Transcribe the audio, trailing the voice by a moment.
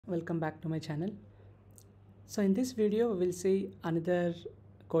welcome back to my channel. So in this video we'll see another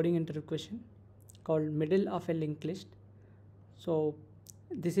coding interview question called middle of a linked list. So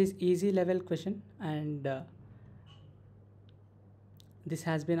this is easy level question and this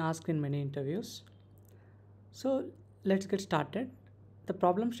has been asked in many interviews. So let's get started. The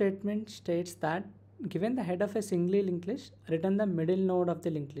problem statement states that given the head of a singly linked list, return the middle node of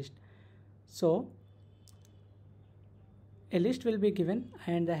the linked list. So a list will be given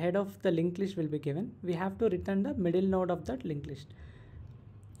and the head of the linked list will be given. We have to return the middle node of that linked list.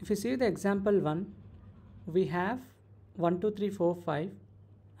 If you see the example 1, we have 1, 2, 3, 4, 5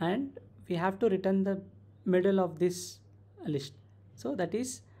 and we have to return the middle of this list. So that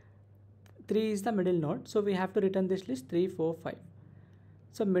is 3 is the middle node. So we have to return this list 3, 4, 5.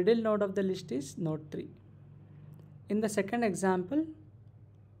 So middle node of the list is node 3. In the second example,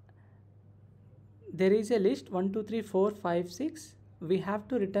 there is a list 1, 2, 3, 4, 5, 6. We have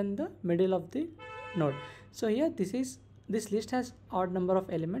to return the middle of the node. So here this list has odd number of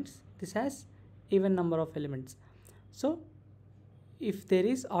elements. This has even number of elements. So if there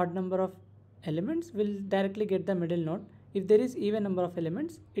is odd number of elements, we'll directly get the middle node. If there is even number of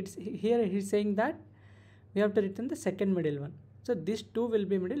elements, it's here he's saying that we have to return the second middle one. So this 2 will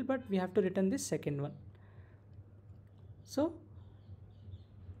be middle, but we have to return this second one. So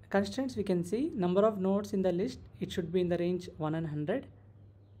constraints, we can see number of nodes in the list, it should be in the range 1 and 100.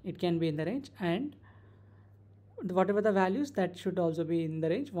 It can be in the range, and whatever the values, that should also be in the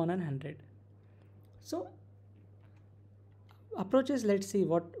range 1 and 100. So approaches, let's see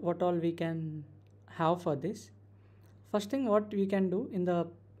what all we can have for this. First thing what we can do in the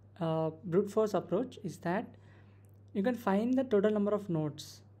brute force approach is that you can find the total number of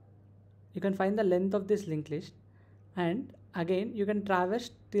nodes. You can find the length of this linked list, and again you can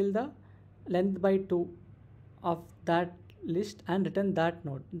traverse till the length by 2 of that list and return that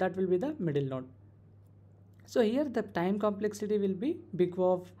node. That will be the middle node. So here the time complexity will be big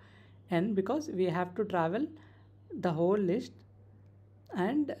O of n, because we have to travel the whole list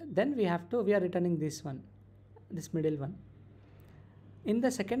and then we are returning this one, this middle one. In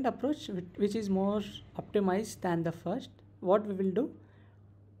the second approach, which is more optimized than the first, what we will do,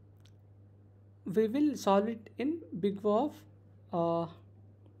 we will solve it in big O of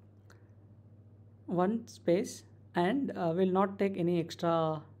 1 space, and will not take any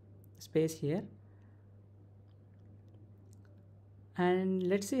extra space here. And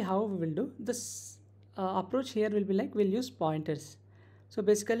let's see how we will do this. Approach here will be like, we'll use pointers. So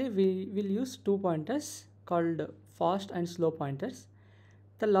basically we will use 2 pointers called fast and slow pointers.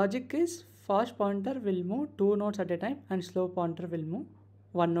 The logic is fast pointer will move 2 nodes at a time and slow pointer will move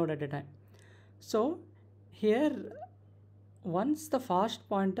 1 node at a time. So here once the fast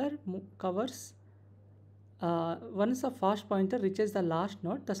pointer reaches the last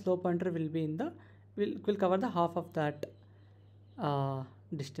node, the slow pointer will be in the will cover the half of that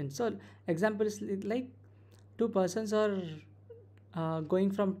distance. So example is like 2 persons are going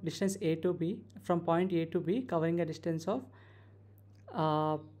from distance A to B, from point A to B, covering a distance of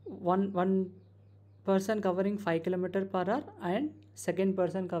one person covering 5 km/h and second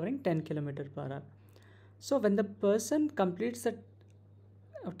person covering 10 km/h. So when the person completes the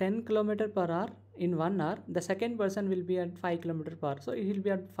 10 km/h in 1 hour, the second person will be at 5 km/h. So it will be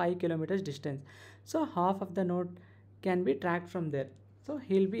at 5 kilometers distance. So half of the node can be tracked from there. So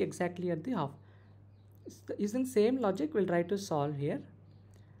he'll be exactly at the half. So using same logic, we'll try to solve here.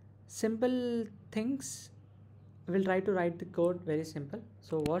 Simple things, we'll try to write the code very simple.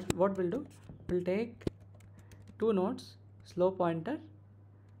 So what we'll do, we'll take 2 nodes, slow pointer,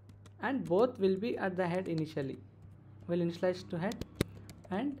 and both will be at the head initially. We'll initialize to head,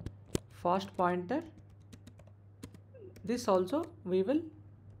 and fast pointer, this also we will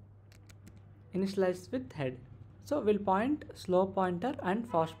initialize with head. So we'll point slow pointer and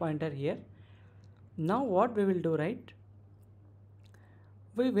fast pointer here. Now what we will do, right?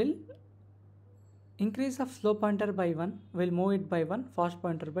 We will increase the slow pointer by 1, we'll move it by 1, fast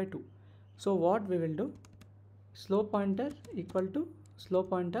pointer by 2. So what we will do, slow pointer equal to slow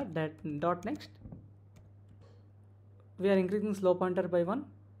pointer dot next. We are increasing slow pointer by 1.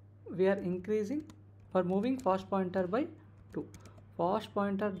 We are increasing for moving fast pointer by 2. Fast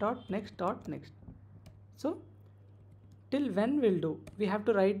pointer dot next. So till when we'll do, we have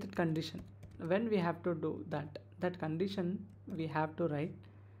to write the condition. When we have to do that condition we have to write.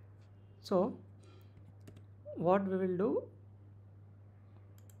 So what we will do,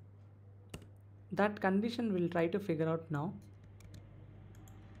 that condition we'll try to figure out now.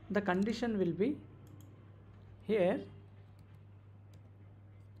 The condition will be here,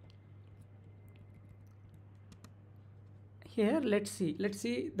 here let's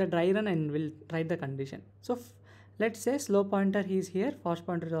see the dry run and we'll write the condition. So let's say slow pointer is here, fast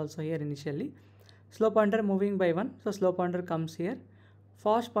pointer is also here initially. Slow pointer moving by 1, so slow pointer comes here.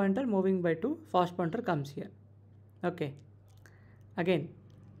 Fast pointer moving by 2, fast pointer comes here. Okay, again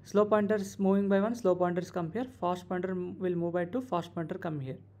slow pointers moving by 1, slow pointers come here. Fast pointer will move by 2, fast pointer come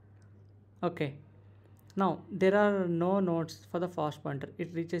here. Okay, now there are no nodes for the fast pointer,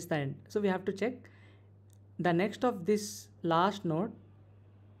 it reaches the end, so we have to check the next of this last node,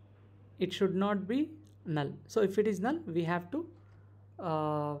 it should not be null. So if it is null,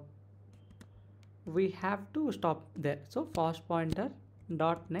 uh, we have to stop there. So fast pointer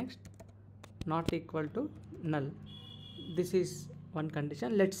dot next not equal to null. This is one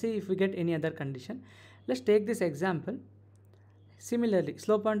condition. Let's see if we get any other condition. Let's take this example. Similarly,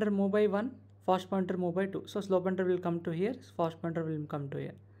 slow pointer move by 1, fast pointer move by 2. So slow pointer will come to here, fast pointer will come to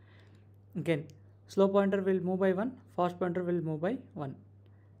here. Again, slow pointer will move by 1, fast pointer will move by 1.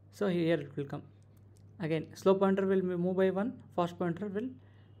 So here it will come. Again, slow pointer will move by 1, fast pointer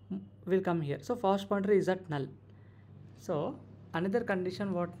will come here. So fast pointer is at null. So another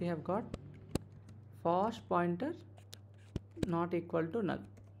condition what we have got, fast pointer not equal to null.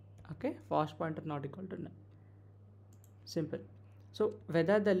 Okay, fast pointer not equal to null. Simple. So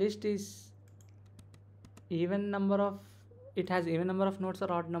whether the list is even number of, it has even number of nodes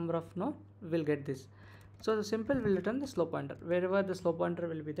or odd number of nodes, we'll get this. So the simple will return the slow pointer. Wherever the slow pointer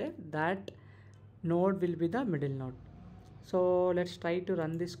will be there, that node will be the middle node. So let's try to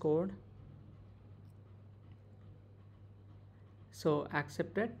run this code. So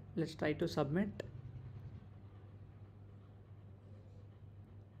accepted. Let's try to submit.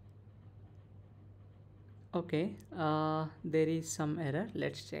 Okay, there is some error.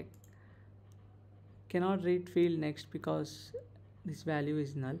 Let's check. Cannot read field next because this value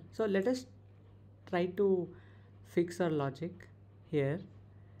is null. So let us try to fix our logic here.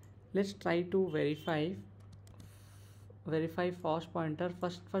 Let's try to verify fast pointer.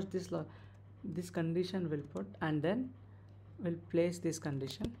 First this condition will put, and then we'll place this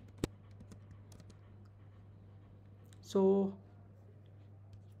condition. So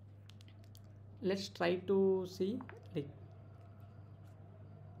let's try to see like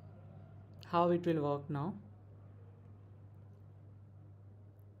how it will work now.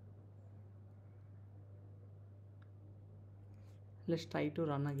 Let's try to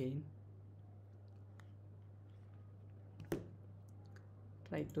run again.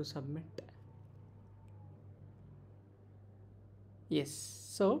 Try to submit. Yes,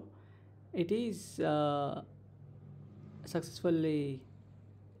 so it is successfully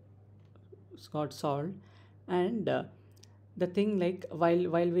got solved. And the thing, like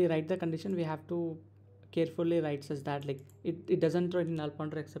while we write the condition, we have to carefully write such that like it doesn't throw any null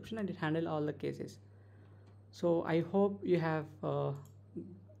pointer exception and it handle all the cases. So I hope you have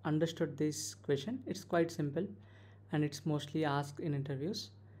understood this question. It's quite simple and it's mostly asked in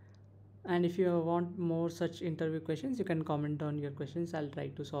interviews. And if you want more such interview questions, you can comment on your questions. I'll try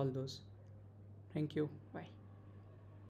to solve those. Thank you. Bye.